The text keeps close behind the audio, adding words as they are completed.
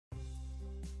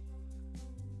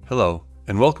Hello,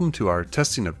 and welcome to our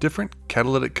testing of different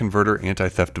catalytic converter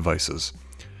anti-theft devices.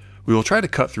 We will try to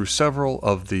cut through several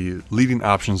of the leading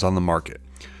options on the market.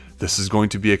 This is going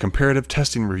to be a comparative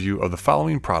testing review of the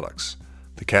following products: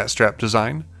 the Catstrap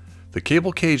design, the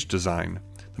cable cage design,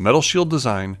 the metal shield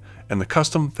design, and the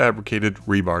custom fabricated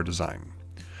rebar design.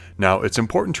 Now, it's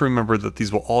important to remember that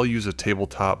these will all use a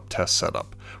tabletop test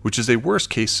setup, which is a worst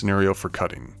case scenario for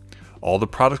cutting. All the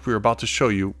products we are about to show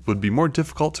you would be more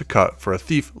difficult to cut for a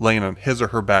thief laying on his or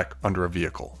her back under a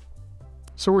vehicle.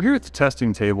 So we're here at the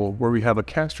testing table where we have a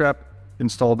Catstrap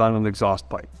installed on an exhaust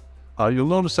pipe. You'll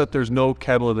notice that there's no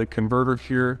catalytic converter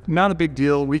here. Not a big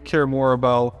deal. We care more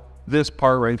about this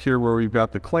part right here where we've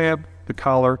got the clamp, the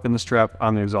collar, and the strap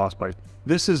on the exhaust pipe.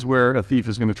 This is where a thief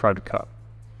is going to try to cut.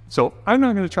 So I'm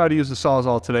not going to try to use the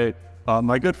Sawzall today.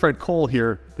 My good friend Cole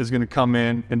here is going to come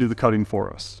in and do the cutting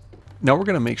for us. Now we're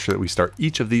going to make sure that we start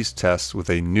each of these tests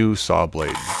with a new saw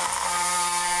blade.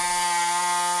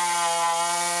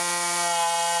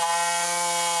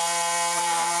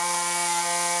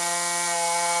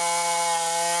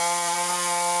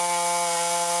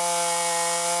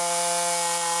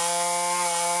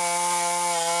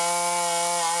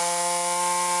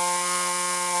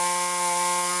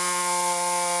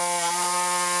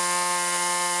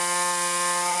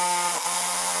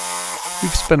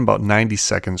 We've spent about 90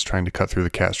 seconds trying to cut through the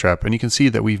Catstrap, and you can see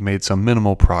that we've made some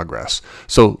minimal progress.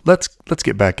 So let's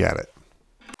get back at it.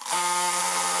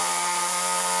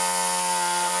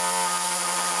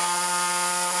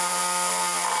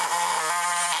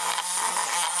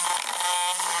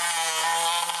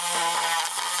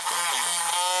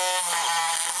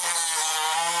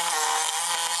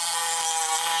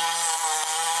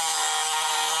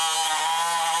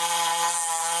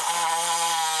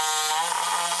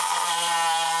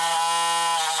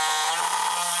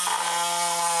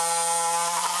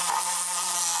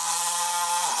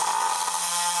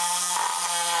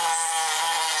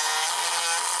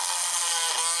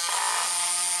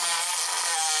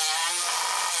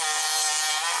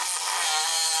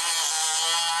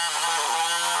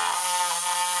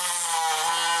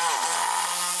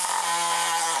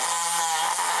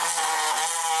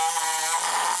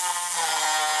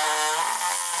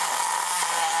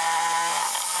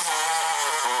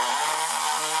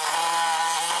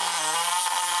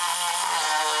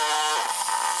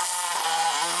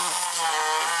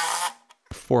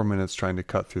 Four minutes trying to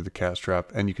cut through the Catstrap,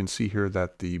 and you can see here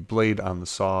that the blade on the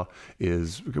saw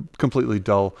is completely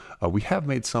dull. We have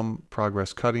made some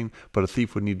progress cutting, but a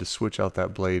thief would need to switch out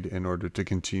that blade in order to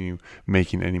continue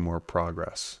making any more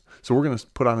progress. So we're going to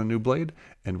put on a new blade,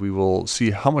 and we will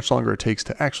see how much longer it takes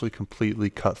to actually completely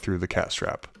cut through the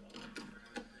Catstrap.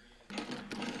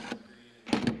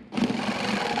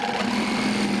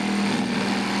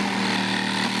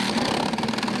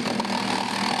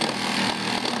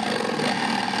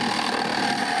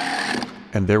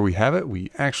 And there we have it. We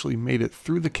actually made it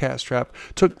through the Catstrap.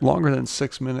 Took longer than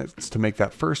 6 minutes to make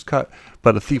that first cut,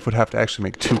 but a thief would have to actually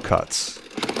make 2 cuts.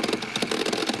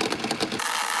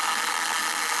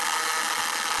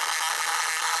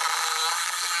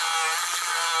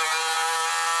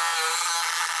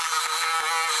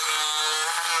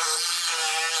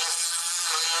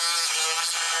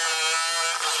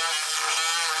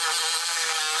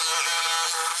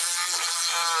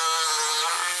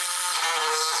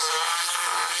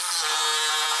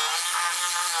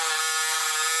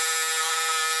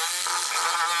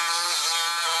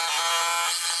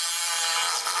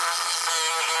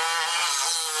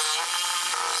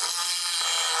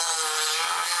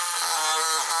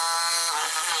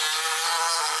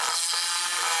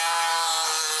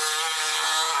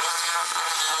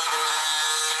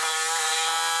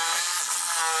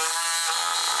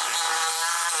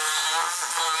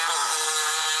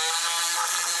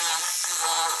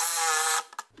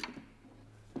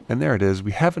 And there it is.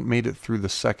 We haven't made it through the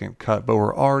second cut, but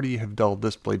we're already have dulled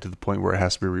this blade to the point where it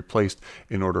has to be replaced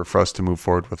in order for us to move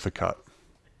forward with the cut.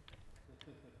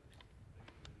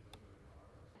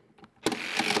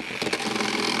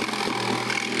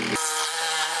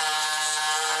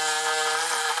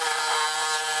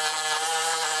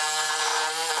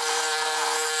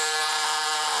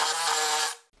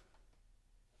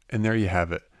 And there you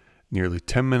have it. Nearly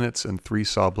 10 minutes and 3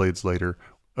 saw blades later,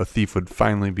 a thief would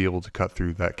finally be able to cut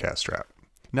through that Catstrap.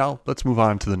 Now let's move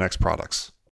on to the next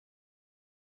products.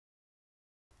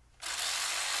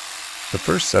 The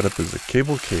first setup is a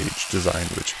cable cage design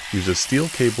which uses steel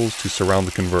cables to surround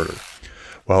the converter.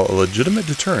 While a legitimate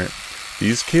deterrent,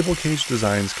 these cable cage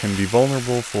designs can be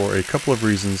vulnerable for a couple of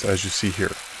reasons, as you see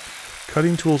here.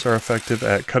 Cutting tools are effective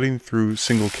at cutting through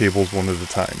single cables one at a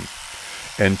time.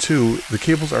 And 2, the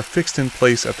cables are fixed in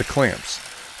place at the clamps,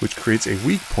 which creates a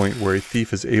weak point where a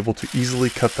thief is able to easily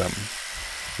cut them.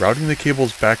 Routing the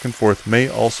cables back and forth may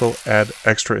also add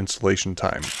extra installation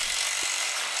time.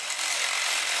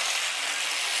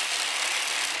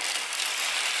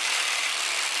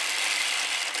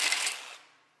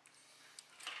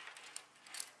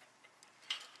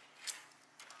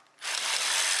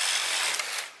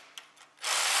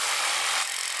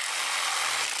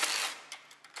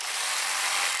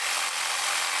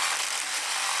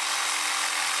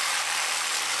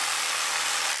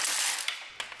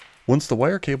 Once the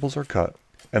wire cables are cut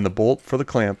and the bolt for the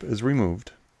clamp is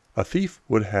removed, a thief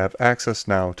would have access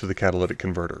now to the catalytic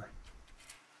converter.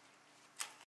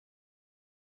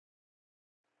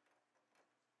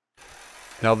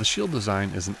 Now the shield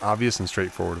design is an obvious and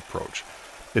straightforward approach.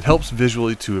 It helps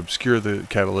visually to obscure the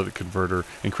catalytic converter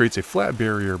and creates a flat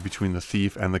barrier between the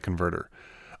thief and the converter.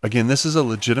 Again, this is a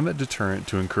legitimate deterrent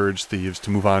to encourage thieves to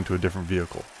move on to a different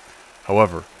vehicle.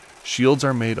 However, shields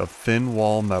are made of thin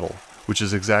wall metal, which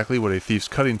is exactly what a thief's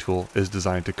cutting tool is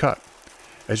designed to cut.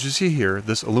 As you see here,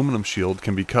 this aluminum shield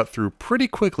can be cut through pretty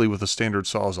quickly with a standard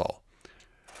Sawzall.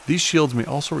 These shields may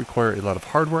also require a lot of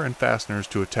hardware and fasteners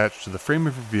to attach to the frame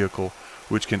of your vehicle,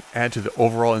 which can add to the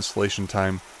overall installation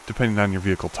time depending on your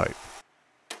vehicle type.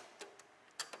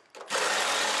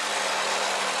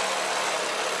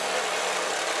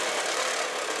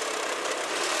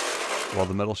 While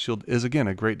the metal shield is again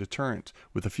a great deterrent,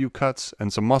 with a few cuts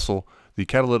and some muscle, the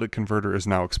catalytic converter is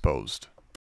now exposed.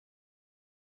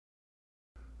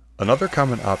 Another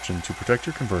common option to protect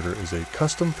your converter is a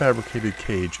custom fabricated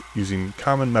cage using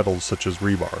common metals such as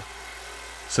rebar.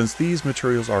 Since these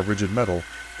materials are rigid metal,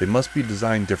 they must be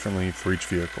designed differently for each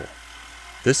vehicle.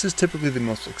 This is typically the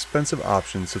most expensive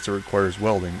option since it requires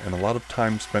welding and a lot of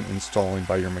time spent installing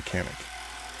by your mechanic.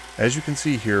 As you can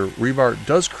see here, rebar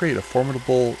does create a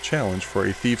formidable challenge for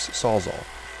a thief's Sawzall.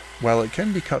 While it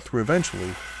can be cut through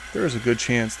eventually, there is a good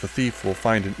chance the thief will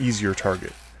find an easier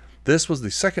target. This was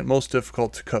the second most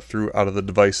difficult to cut through out of the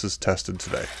devices tested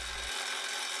today.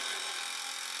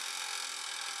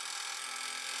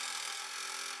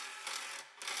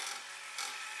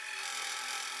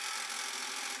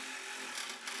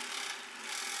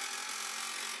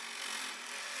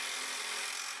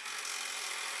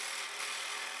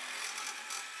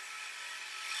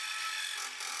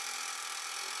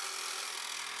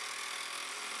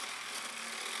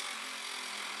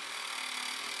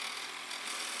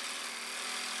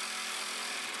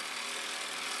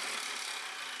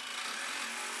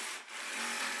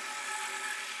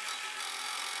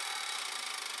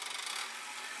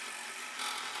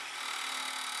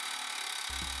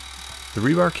 The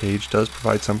rebar cage does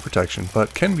provide some protection,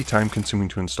 but can be time consuming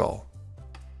to install.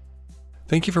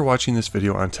 Thank you for watching this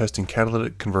video on testing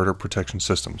catalytic converter protection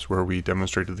systems, where we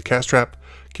demonstrated the Catstrap,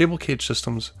 cable cage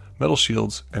systems, metal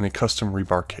shields, and a custom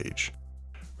rebar cage.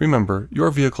 Remember,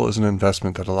 your vehicle is an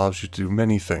investment that allows you to do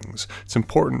many things. It's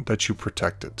important that you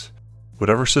protect it.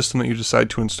 Whatever system that you decide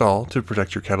to install to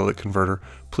protect your catalytic converter,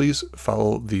 please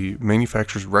follow the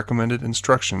manufacturer's recommended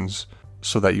instructions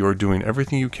so that you are doing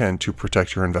everything you can to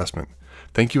protect your investment.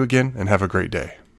 Thank you again and have a great day.